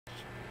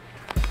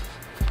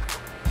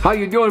How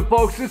you doing,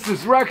 folks? This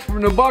is Rex from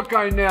the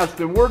Buckeye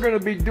Nest, and we're going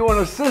to be doing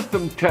a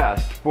system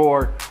test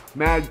for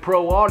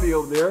MadPro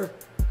Audio there.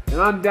 And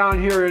I'm down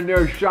here in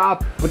their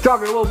shop. We're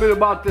talking a little bit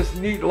about this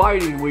neat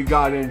lighting we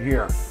got in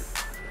here.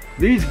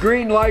 These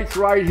green lights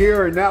right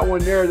here and that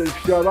one there that's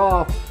shut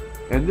off,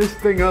 and this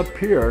thing up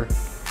here,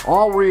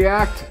 all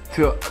react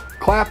to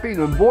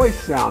clapping and voice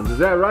sounds. Is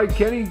that right,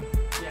 Kenny?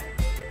 Yeah.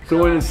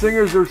 So when the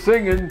singers are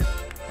singing,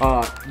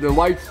 the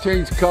lights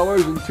change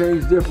colors and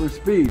change different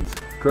speeds,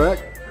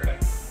 correct? Correct.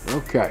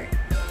 Okay.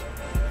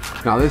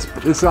 Now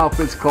this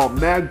outfit's called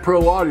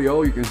MadPro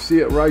Audio. You can see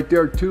it right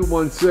there,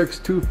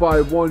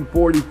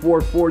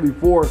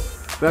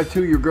 216-251-4444. That's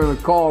who you're going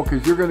to call,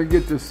 because you're going to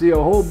get to see a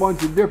whole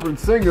bunch of different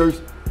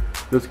singers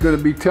that's going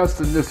to be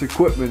testing this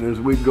equipment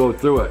as we go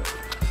through it.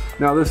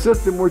 Now the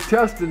system we're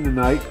testing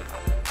tonight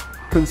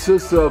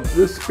consists of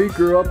this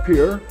speaker up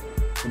here.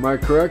 Am I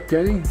correct,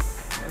 Kenny?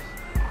 Yes.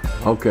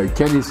 Okay,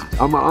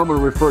 I'm going to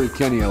refer to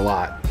Kenny a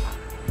lot.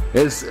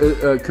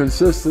 It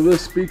consists of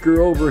this speaker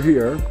over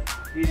here.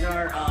 These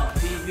are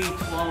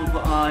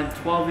PV12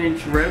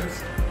 12-inch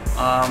ribs.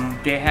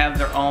 They have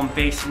their own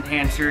bass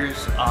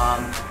enhancers.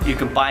 You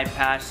can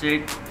bypass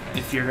it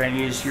if you're going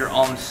to use your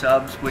own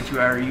subs, which we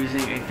are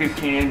using a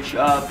 15-inch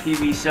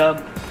PV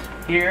sub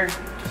here.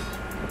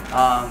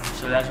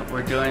 So that's what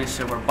we're doing.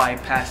 So we're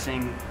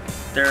bypassing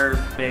their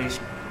bass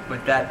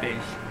with that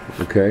bass.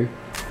 Okay.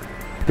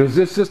 Does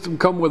this system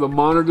come with a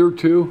monitor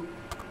too?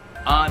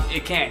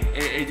 It can.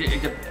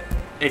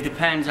 It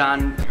depends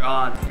on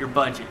your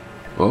budget.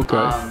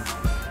 Okay.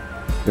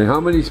 And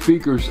how many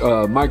speakers,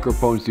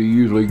 microphones do you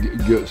usually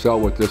sell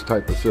with this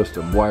type of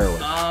system,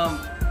 wireless?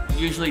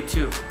 Usually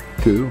two.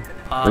 Two?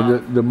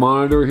 And the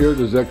monitor here,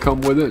 does that come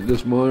with it,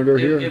 this monitor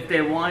here? If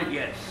they want it,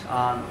 yes.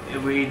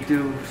 We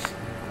do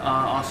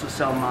also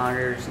sell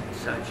monitors and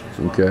such as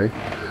well. Okay.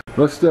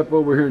 Let's step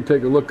over here and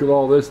take a look at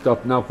all this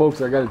stuff. Now, folks,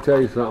 I got to tell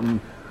you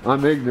something.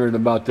 I'm ignorant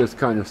about this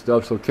kind of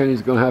stuff, so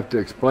Kenny's going to have to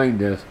explain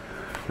this.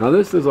 Now,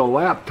 this is a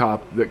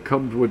laptop that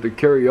comes with the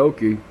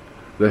karaoke,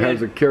 that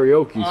has a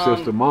karaoke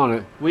system on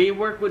it. We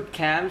work with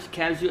Cabs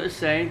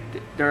USA.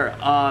 They're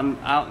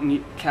out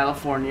in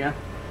California.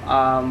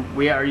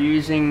 We are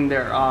using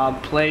their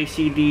Play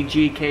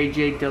CDG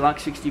KJ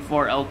Deluxe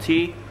 64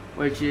 LT,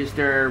 which is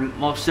their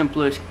most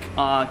simplest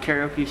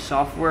karaoke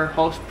software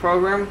host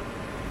program.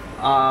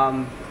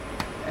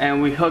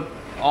 And we hook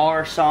all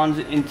our songs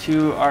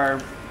into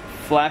our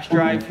flash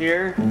drive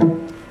here,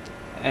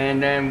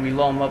 and then we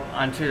load them up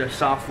onto the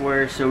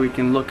software so we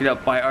can look it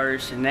up by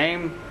artist and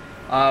name.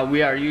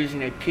 We are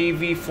using a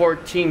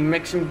PV14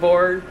 mixing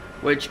board,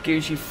 which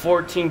gives you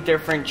 14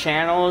 different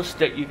channels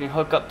that you can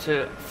hook up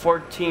to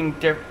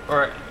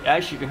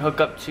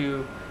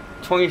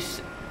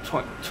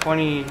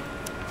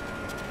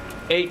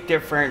 28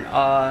 different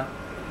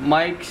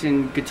mics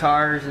and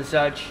guitars and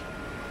such.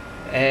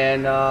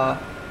 And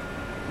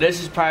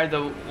this is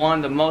probably one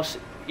of the most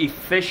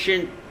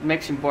efficient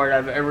mixing board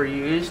I've ever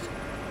used.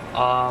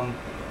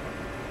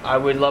 I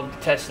would love to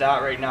test it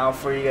out right now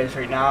for you guys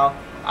right now.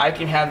 I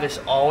can have this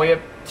all the way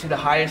up to the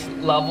highest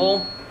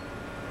level,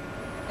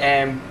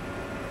 and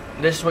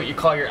this is what you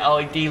call your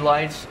LED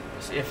lights.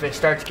 If it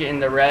starts getting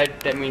the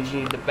red, that means you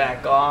need to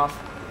back off,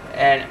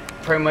 and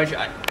pretty much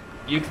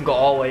you can go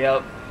all the way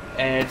up,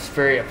 and it's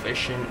very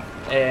efficient.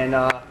 And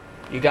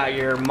you got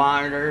your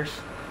monitors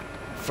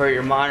for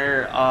your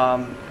monitor,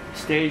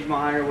 stage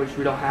monitor, which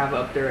we don't have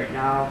up there right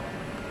now.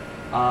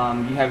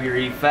 You have your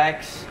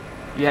effects,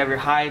 you have your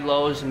high,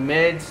 lows, and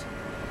mids.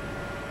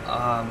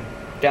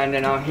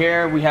 Down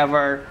here we have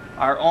our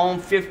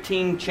own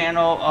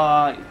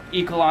 15-channel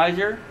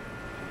equalizer,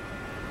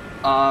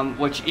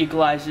 which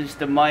equalizes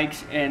the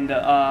mics and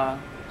the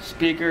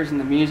speakers and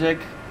the music.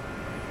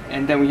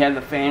 And then we have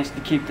the fans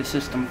to keep the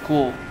system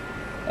cool.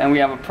 And we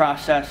have a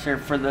processor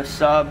for the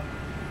sub,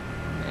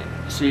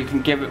 so you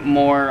can give it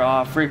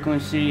more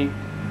frequency,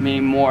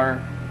 meaning more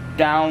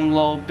down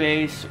low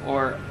bass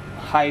or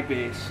high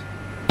bass.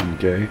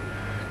 Okay.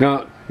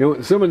 Now,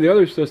 some of the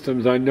other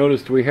systems, I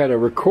noticed we had a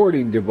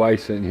recording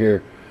device in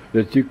here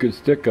that you could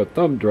stick a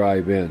thumb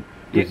drive in.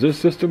 Does this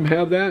system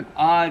have that?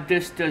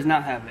 This does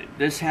not have it.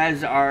 This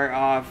has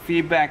our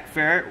feedback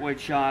ferret,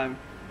 which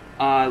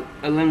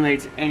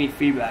eliminates any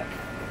feedback.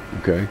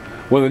 Okay.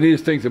 One of the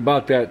neatest things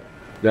about that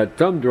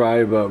thumb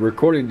drive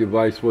recording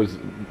device was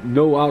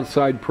no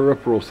outside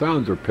peripheral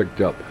sounds are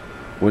picked up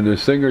when the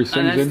singer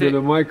sings into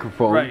the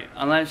microphone. Right,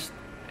 unless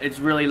it's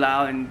really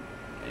loud and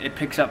it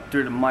picks up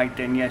through the mic,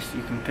 then yes,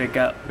 you can pick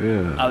up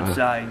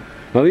outside.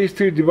 Now these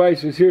two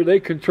devices here, they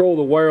control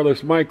the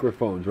wireless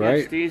microphones, right?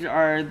 Yes, these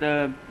are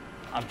I'm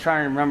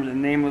trying to remember the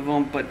name of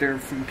them, but they're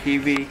from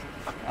PV.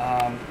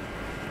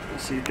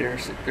 Let's see,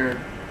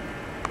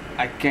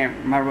 I can't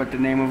remember what the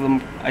name of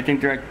them. I think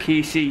they're at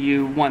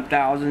PCU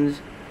 1000s.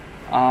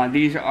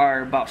 These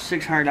are about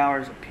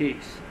 $600 a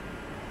piece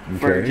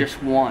for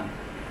just one.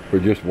 For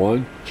just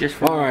one? Just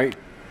for one. All right.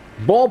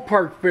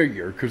 Ballpark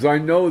figure, because I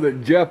know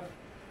that Jeff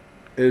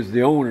is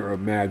the owner of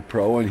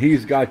MadPro, and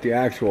he's got the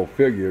actual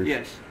figures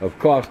of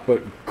cost,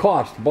 but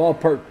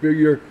ballpark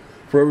figure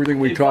for everything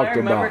we talked about. If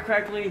I remember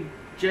correctly,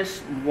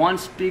 just one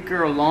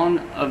speaker alone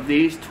of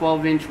these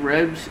 12-inch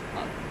ribs,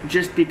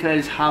 just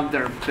because how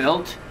they're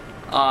built,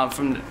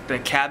 from the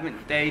cabinet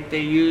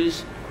they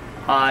use.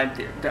 I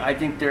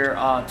think they're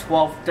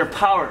they're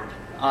powered,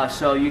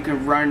 so you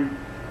can run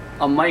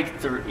a mic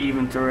through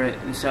it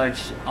and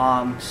such.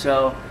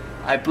 So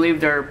I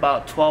believe they're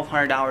about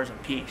 $1,200 a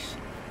piece.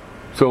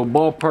 So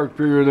ballpark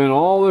figure, then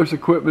all this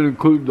equipment,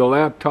 including the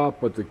laptop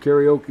with the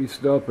karaoke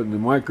stuff and the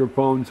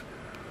microphones,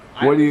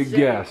 what do you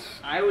guess?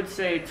 I would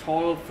say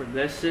total for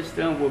this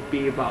system would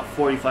be about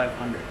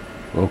 $4,500.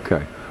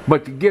 Okay,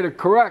 but to get a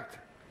correct,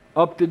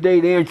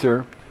 up-to-date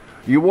answer,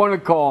 you want to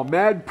call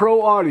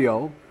MadPro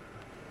Audio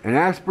and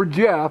ask for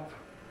Jeff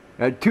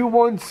at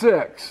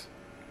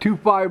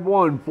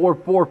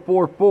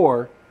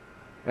 216-251-4444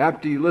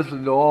 after you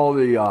listen to all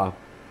the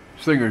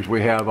singers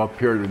we have up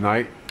here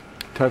tonight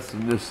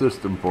testing this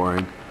system for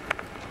him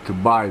to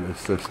buy this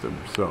system.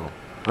 So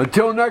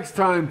until next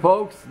time,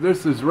 folks,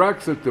 this is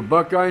Rex at the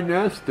Buckeye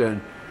Nest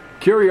and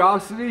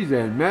Curiosities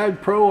and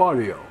MadPro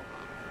Audio.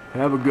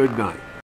 Have a good night.